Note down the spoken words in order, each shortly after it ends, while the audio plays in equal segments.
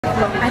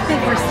I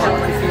think we're still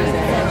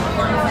confusing.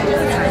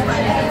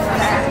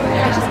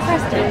 I just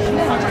pressed it.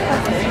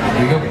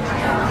 Here we go.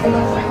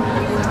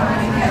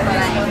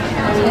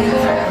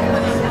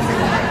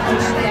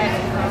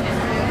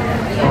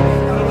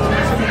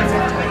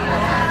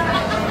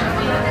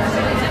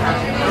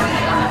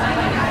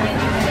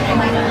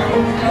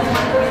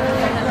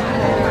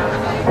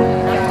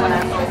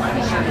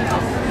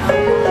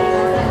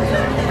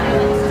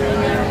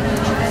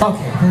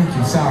 Okay, thank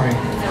you, sorry.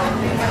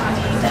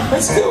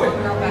 Let's do it!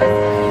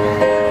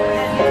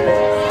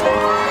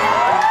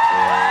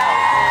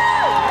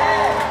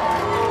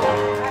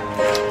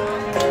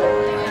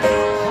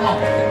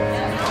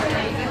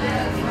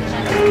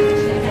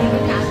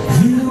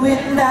 You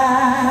and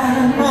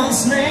I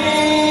must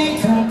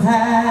make a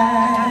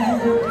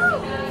pact.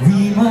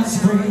 We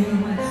must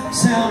bring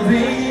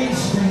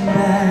salvation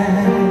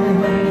back.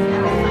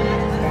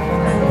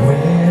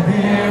 Where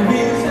there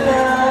is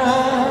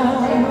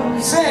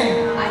love, sing!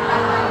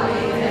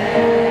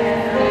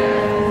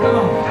 Come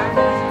on.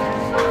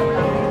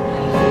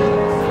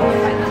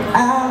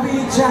 I'll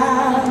reach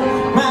out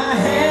my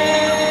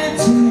hand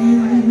to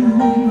you.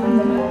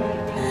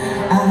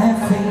 I have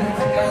faith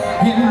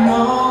in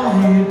all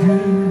you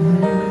do.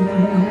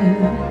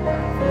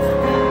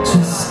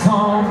 Just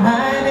call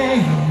my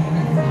name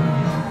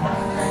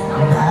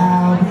and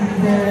I'll be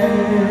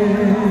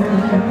there.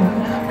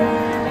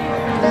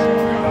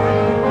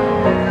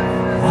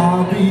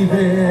 I'll be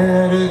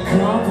there to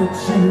comfort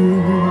you.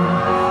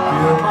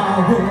 Feel my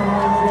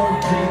world of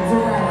dreams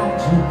around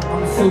you.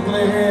 I'm so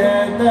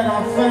glad that I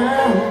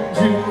found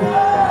you.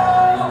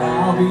 And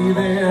I'll be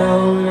there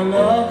with a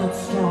love that's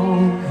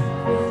strong.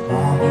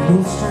 I'll be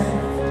your strength.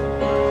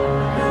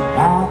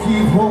 I'll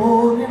keep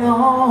holding on,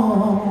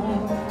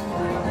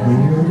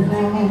 holding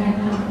on.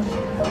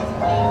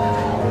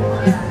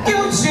 If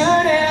you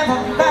should ever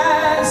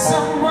find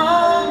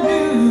someone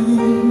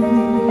new,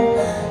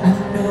 I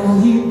know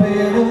he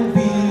better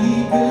be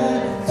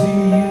good to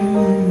you.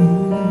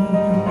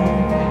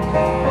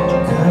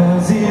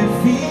 'Cause if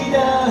he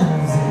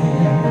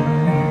doesn't,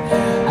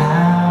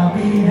 I'll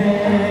be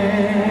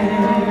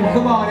there.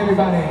 Come on,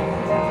 everybody.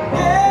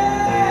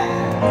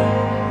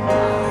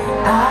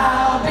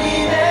 I'll be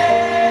there.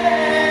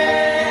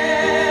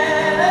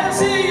 Let us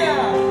see ya.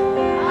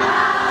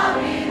 I'll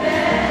be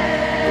there.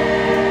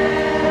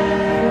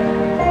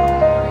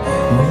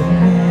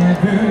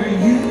 Whenever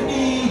you need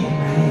me,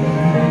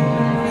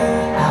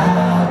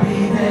 I'll be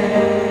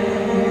there.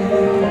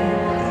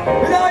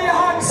 With all your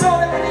heart and soul,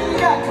 everything you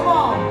got, come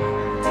on.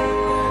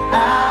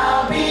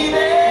 I'll be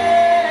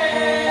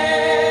there.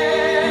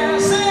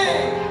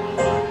 Sing.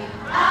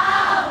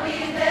 I'll be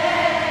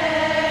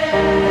there.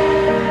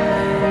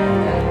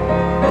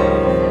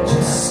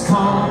 Just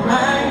call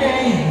my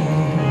name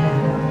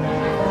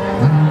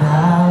and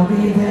I'll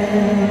be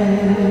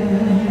there.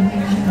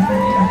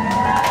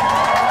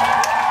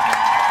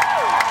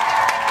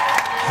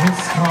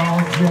 Just call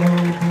Joe,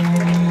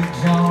 Danny,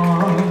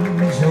 John,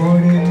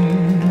 Jordan,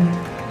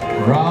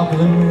 Rob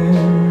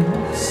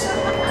Lewis,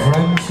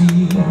 Crunchy,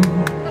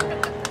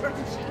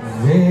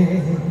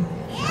 Vic,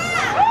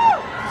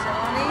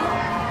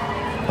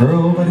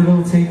 Earl, but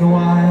it'll take a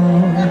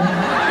while.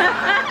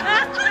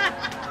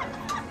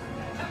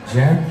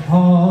 Jack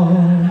Paul,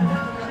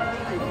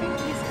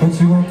 but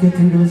you won't get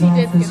through to his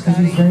office because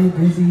he's very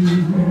busy.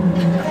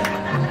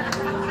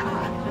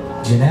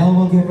 Janelle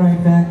will get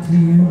right back to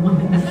you.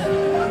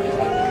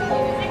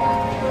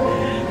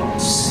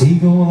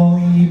 Siegel will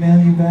only email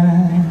you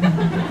back.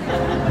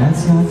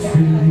 That's not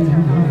true.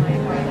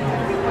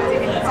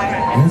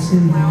 Yes, it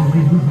is.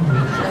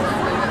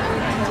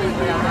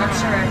 I'm not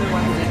sure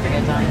everyone would agree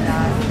on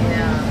that.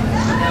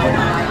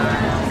 Yeah.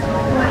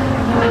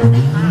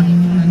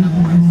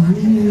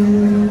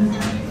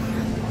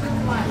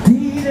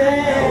 Be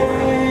there.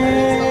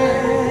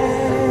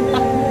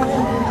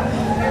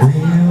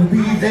 We'll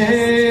be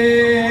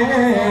there.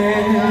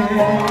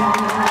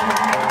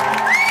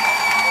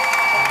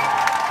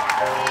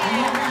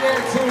 We'll be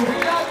there too. We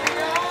love you,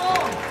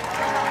 y'all.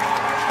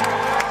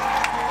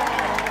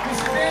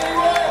 Mr. Danny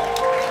Wood.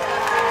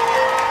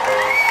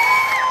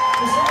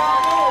 Mr. Rob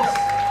Lewis.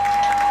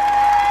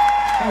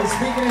 Hey,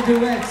 speaking of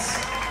duets,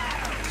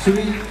 should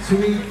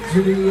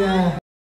we